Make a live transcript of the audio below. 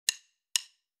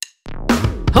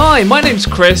Hi, my name's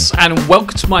Chris and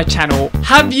welcome to my channel.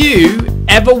 Have you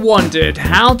ever wondered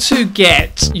how to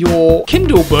get your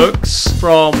Kindle books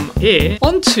from here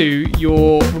onto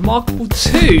your reMarkable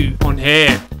 2 on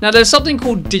here? Now there's something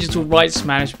called digital rights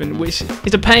management, which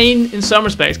is a pain in some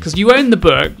respects because you own the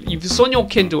book, it's on your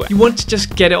Kindle, you want to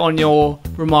just get it on your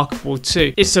reMarkable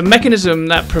 2. It's a mechanism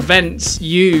that prevents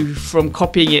you from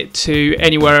copying it to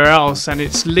anywhere else, and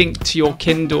it's linked to your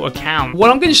Kindle account. What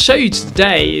I'm going to show you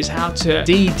today is how to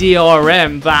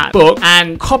DRM that book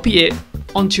and copy it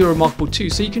onto your reMarkable 2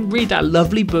 so you can read that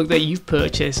lovely book that you've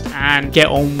purchased and get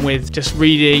on with just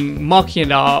reading, marking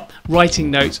it up, writing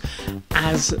notes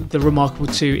as the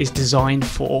reMarkable 2 is designed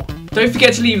for. Don't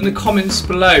forget to leave in the comments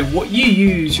below what you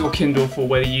use your Kindle for,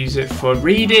 whether you use it for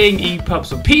reading,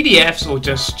 ePubs or PDFs or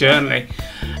just journaling.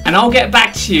 And I'll get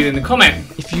back to you in the comment.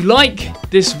 If you like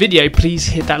this video, please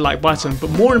hit that like button.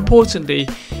 But more importantly,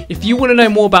 if you want to know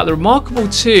more about the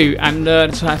reMarkable 2 and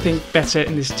learn to think better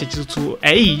in this digital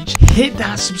age, hit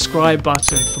that subscribe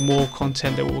button for more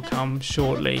content that will come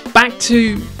shortly. Back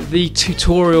to the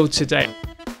tutorial today.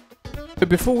 But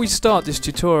before we start this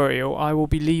tutorial, I will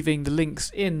be leaving the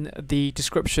links in the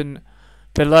description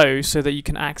below so that you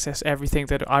can access everything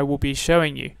that I will be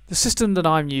showing you. The system that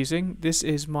I'm using, this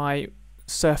is my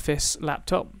Surface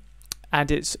laptop and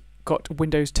it's got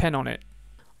Windows 10 on it.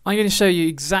 I'm going to show you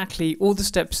exactly all the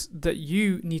steps that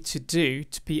you need to do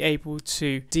to be able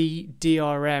to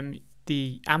DRM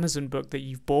the Amazon book that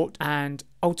you've bought and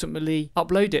ultimately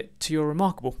upload it to your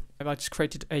reMarkable. I just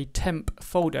created a temp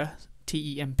folder,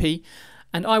 TEMP,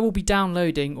 and I will be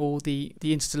downloading all the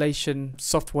installation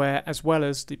software as well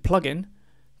as the plugin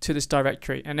to this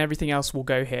directory, and everything else will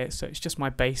go here, so it's just my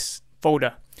base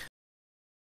folder.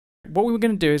 What we're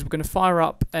going to do is we're going to fire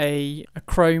up a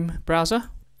Chrome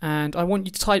browser, and I want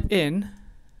you to type in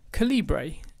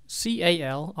Calibre,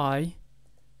 C-A-L-I-B-R-E.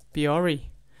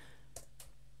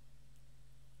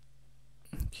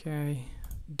 Okay,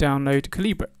 download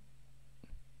Calibre.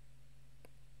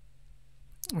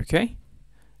 Okay,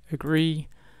 agree.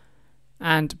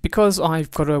 And because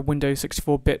I've got a Windows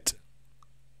 64-bit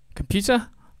computer,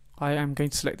 I am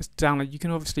going to select this download. You can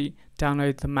obviously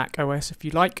download the Mac OS if you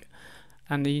like,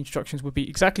 and the instructions will be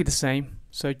exactly the same.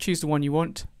 So choose the one you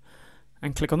want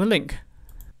and click on the link.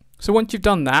 So once you've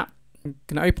done that, I'm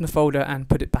going to open the folder and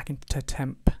put it back into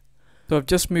temp. So I've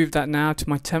just moved that now to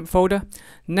my temp folder.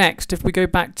 Next, if we go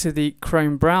back to the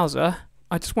Chrome browser,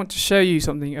 I just want to show you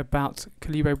something about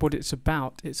Calibre, what it's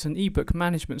about. It's an ebook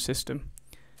management system,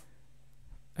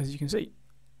 as you can see,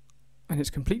 and it's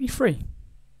completely free.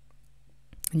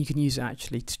 And you can use it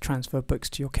actually to transfer books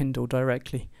to your Kindle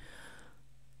directly.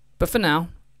 But for now,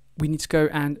 we need to go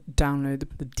and download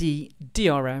the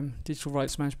DRM, Digital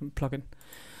Rights Management plugin.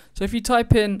 So if you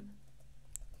type in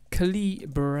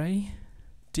Calibre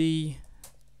DRM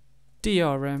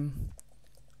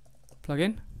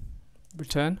plugin,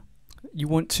 return, you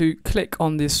want to click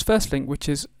on this first link, which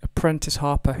is Apprentice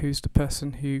Harper, who's the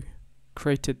person who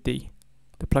created the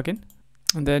plugin.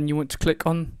 And then you want to click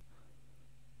on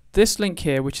this link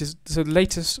here, which is the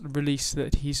latest release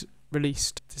that he's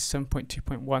released, this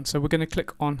 7.2.1. So we're going to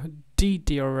click on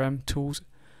DRM Tools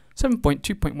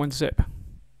 7.2.1 zip,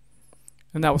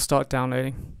 and that will start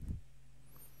downloading.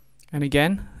 And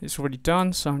again, it's already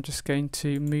done, so I'm just going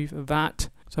to move that.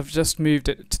 So I've just moved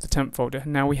it to the temp folder.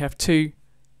 Now we have two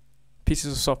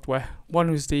pieces of software. One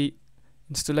is the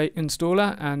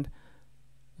installer, and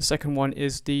the second one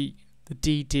is the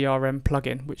DRM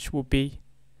plugin, which will be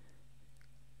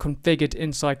configured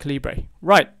inside Calibre.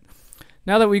 Right.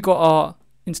 Now that we've got our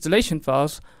installation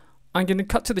files, I'm going to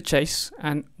cut to the chase,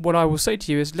 and what I will say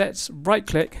to you is let's right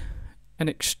click and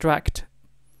extract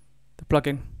the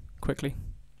plugin quickly.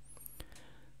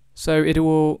 So it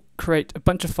will create a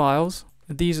bunch of files,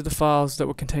 and these are the files that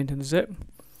were contained in the zip.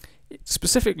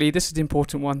 Specifically, this is the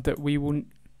important one that we will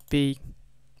be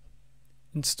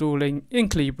installing in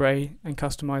Calibre and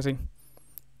customizing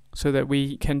so that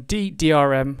we can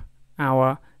DRM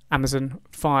our Amazon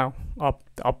file,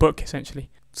 our book essentially.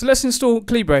 So let's install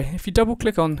Calibre. If you double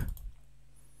click on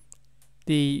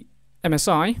the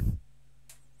MSI,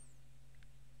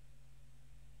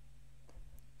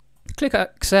 click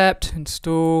accept,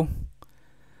 install,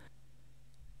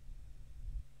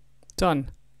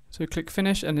 done. So click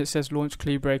finish and it says launch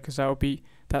Calibre because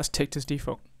that's ticked as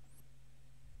default.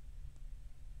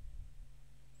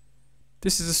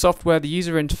 This is the software, the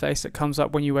user interface that comes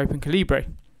up when you open Calibre.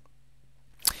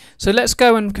 So let's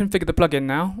go and configure the plugin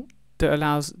now that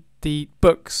allows the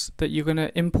books that you're going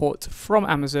to import from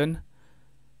Amazon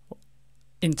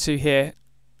into here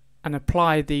and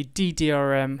apply the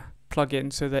DRM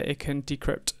plugin so that it can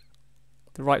decrypt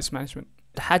the rights management.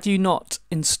 Had you not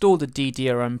installed the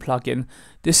DRM plugin,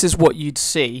 this is what you'd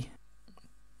see.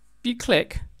 If you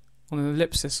click on the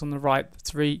ellipsis on the right, the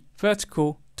 3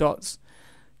 vertical dots,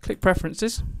 click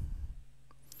Preferences,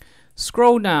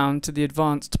 scroll down to the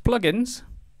Advanced Plugins,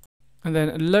 and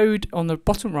then Load on the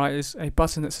bottom right is a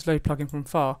button that says Load Plugin from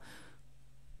File.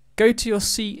 Go to your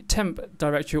C temp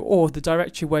directory or the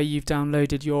directory where you've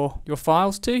downloaded your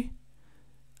files to,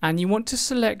 and you want to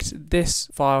select this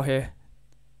file here,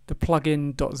 the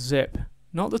plugin.zip,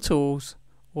 not the tools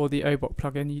or the OBOT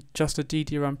plugin, just a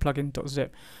DRM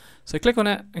plugin.zip. So click on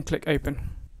it and click Open.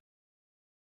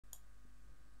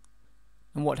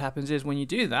 And what happens is when you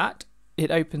do that,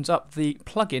 it opens up the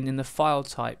plugin in the file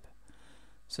type.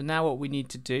 So now what we need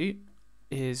to do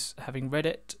is, having read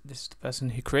it, this is the person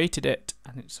who created it,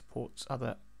 and it supports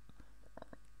other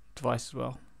devices as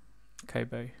well,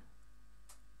 Kobo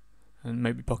and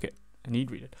maybe Pocket and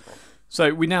eReader.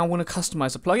 So we now want to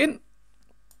customize the plugin.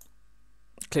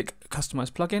 Click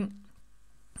Customize Plugin,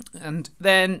 and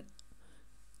then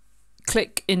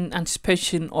click in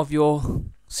anticipation of your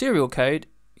serial code,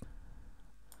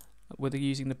 whether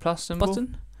using the plus symbol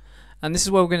button, and this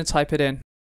is where we're going to type it in.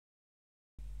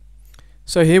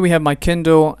 So here we have my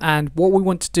Kindle, and what we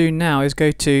want to do now is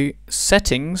go to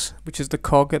Settings, which is the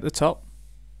cog at the top.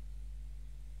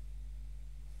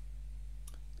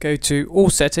 Go to All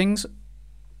Settings,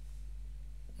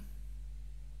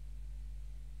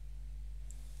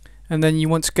 and then you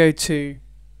want to go to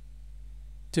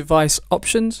Device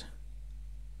Options,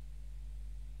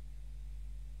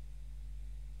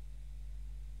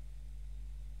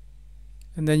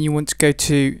 and then you want to go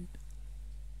to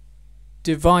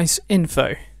Device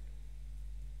Info.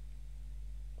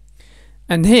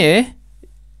 And here,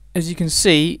 as you can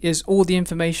see, is all the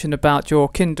information about your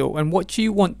Kindle, and what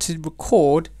you want to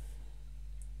record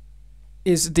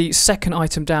is the second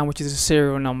item down, which is a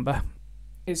serial number.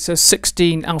 It's a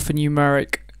 16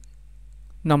 alphanumeric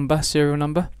number, serial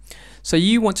number. So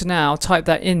you want to now type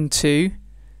that into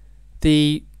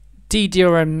the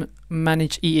DRM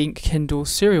Manage e-ink Kindle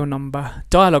serial number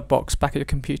dialog box back at your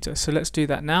computer. So let's do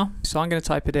that now. So I'm going to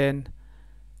type it in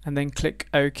and then click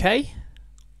OK.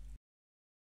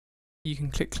 You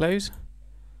can click Close,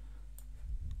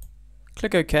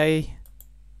 click OK,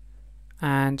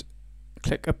 and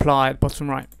click Apply at the bottom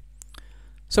right.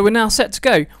 So we're now set to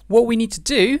go. What we need to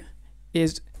do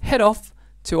is head off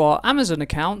to our Amazon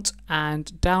account and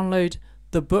download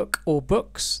the book or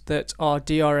books that are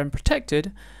DRM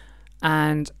protected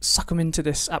and suck them into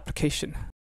this application.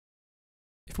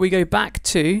 If we go back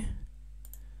to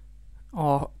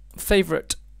our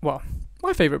favorite, well,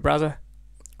 my favorite browser,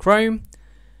 Chrome,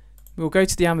 we'll go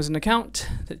to the Amazon account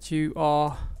that you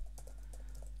are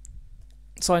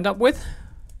signed up with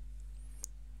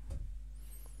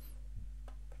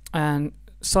and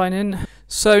sign in.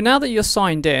 So now that you're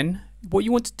signed in, what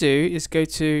you want to do is go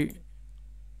to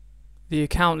the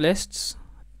account lists,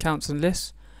 accounts and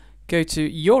lists, go to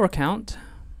your account,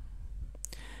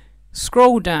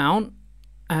 scroll down,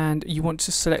 and you want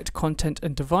to select content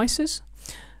and devices,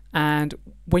 and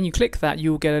when you click that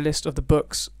you will get a list of the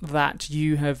books that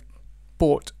you have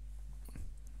bought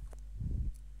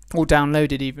or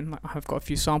downloaded. Even I've got a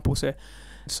few samples here.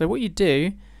 So what you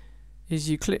do is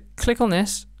you click on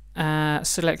this,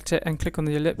 select it and click on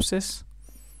the ellipsis,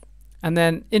 and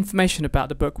then information about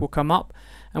the book will come up,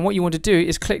 and what you want to do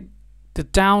is click the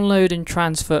download and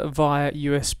transfer via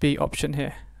USB option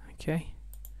here. Okay,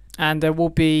 and there will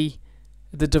be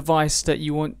the device that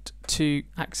you want to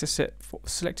access it for.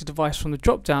 Select a device from the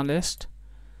drop down list.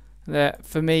 There,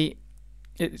 for me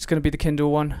it's going to be the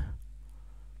Kindle one,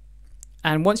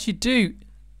 and once you do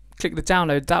click the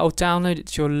download, that will download it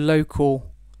to your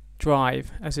local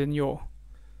drive, as in your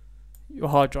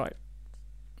hard drive,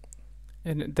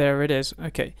 and there it is.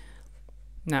 Okay,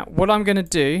 now what I'm going to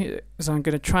do is I'm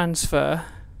going to transfer,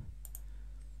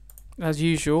 as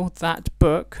usual, that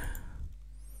book.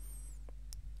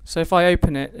 So if I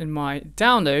open it in my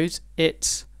downloads,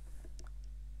 it's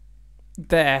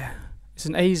there. It's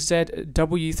an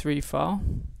AZW3 file,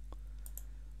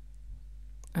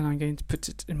 and I'm going to put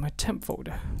it in my temp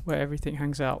folder where everything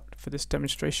hangs out for this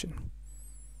demonstration.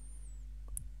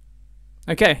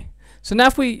 Okay, so now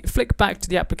if we flick back to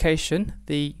the application,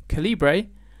 the Calibre,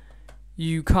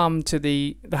 you come to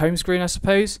the home screen, I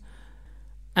suppose,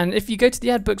 and if you go to the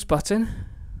Add Books button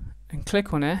and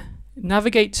click on it,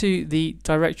 navigate to the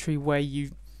directory where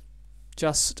you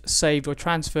just saved or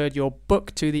transferred your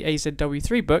book to, the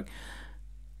AZW3 book,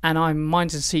 and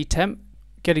mine's in C temp,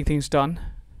 getting things done,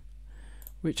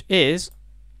 which is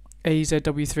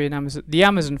AZW3 and Amazon, the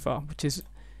Amazon file, which is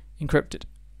encrypted.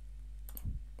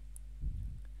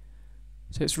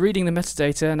 So it's reading the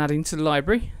metadata and adding to the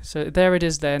library. So there it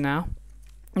is there now.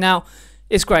 Now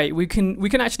it's great. We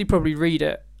can actually probably read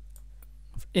it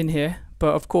in here,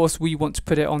 but of course we want to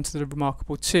put it onto the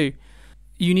reMarkable 2.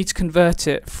 You need to convert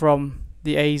it from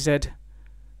the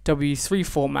AZW3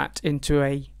 format into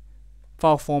a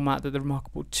file format that the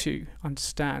reMarkable 2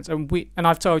 understands. And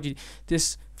I've told you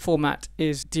this format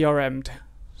is DRM'd,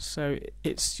 so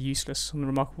it's useless on the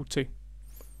reMarkable 2.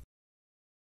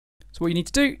 So what you need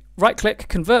to do, right click,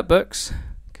 convert books,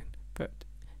 convert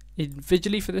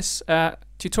individually for this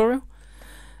tutorial.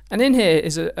 And in here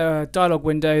is a dialog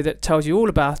window that tells you all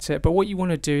about it, but what you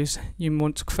want to do is you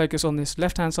want to focus on this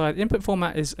left hand side. Input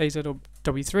format is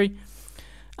AZW3.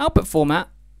 Output format,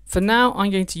 for now I'm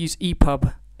going to use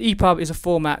ePub. ePub is a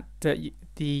format that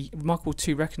the reMarkable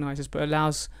 2 recognizes but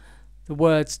allows the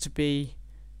words to be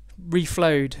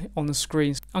reflowed on the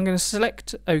screen. I'm going to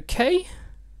select OK.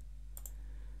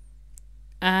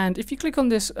 And if you click on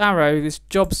this arrow, this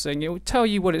jobs thing, it will tell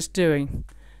you what it's doing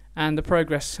and the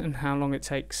progress and how long it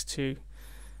takes to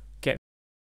get.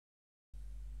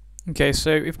 Okay,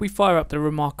 so if we fire up the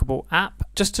reMarkable app,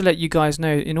 just to let you guys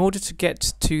know, in order to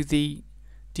get to the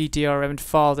DDRM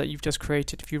file that you've just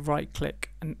created, if you right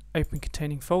click and open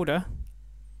containing folder,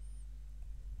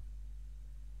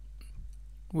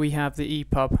 we have the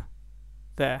ePub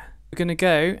there. We're going to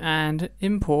go and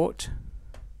import.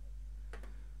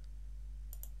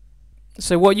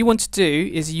 So what you want to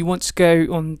do is you want to go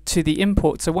on to the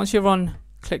import. So once you're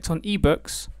clicked on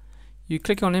ebooks, you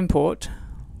click on import,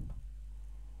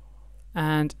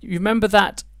 and you remember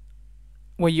that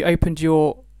where you opened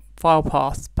your file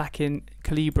path back in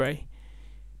Calibre,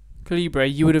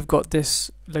 you would have got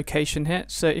this location here.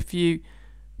 So if you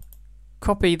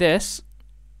copy this,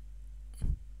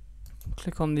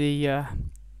 click on the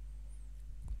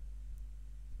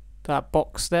that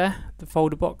box there, the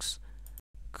folder box,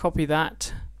 copy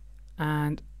that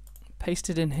and paste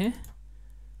it in here,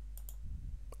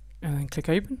 and then click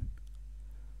open.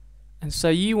 And so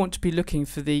you want to be looking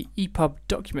for the ePub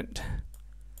document.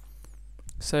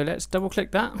 So let's double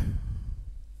click that,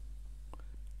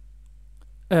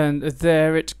 and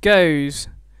there it goes,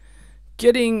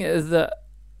 getting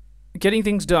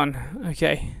things done.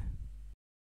 Okay.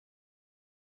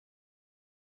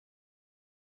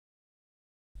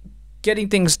 Getting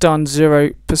things done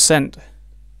 0%.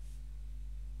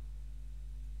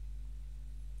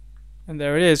 And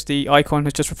there it is, the icon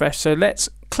has just refreshed. So let's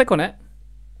click on it.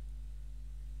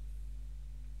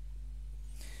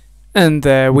 And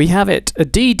there we have it, a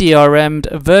DDRM'd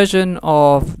version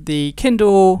of the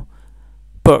Kindle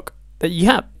book that you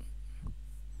have.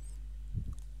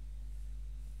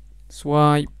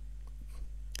 Swipe.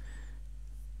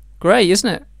 Great, isn't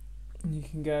it? You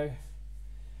can go,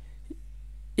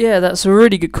 yeah, that's a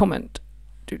really good comment.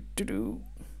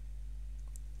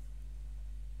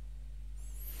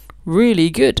 Really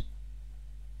good.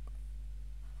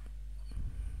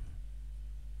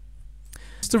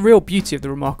 It's the real beauty of the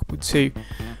reMarkable 2,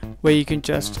 where you can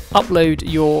just upload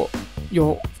your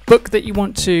book that you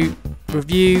want to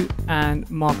review and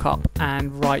mark up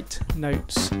and write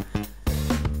notes,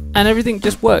 and everything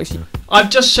just works. I've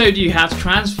just showed you how to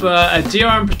transfer a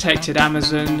DRM protected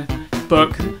Amazon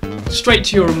book straight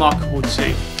to your reMarkable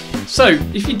 2. So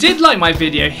if you did like my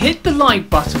video, hit the like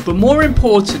button, but more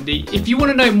importantly, if you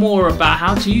want to know more about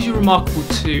how to use your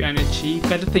reMarkable 2 and achieve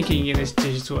better thinking in this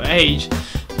digital age,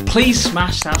 please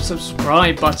smash that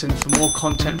subscribe button for more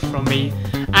content from me.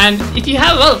 And if you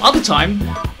have other time,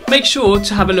 make sure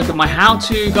to have a look at my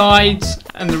how-to guides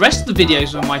and the rest of the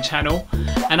videos on my channel,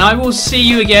 and I will see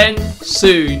you again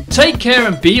soon. Take care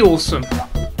and be awesome.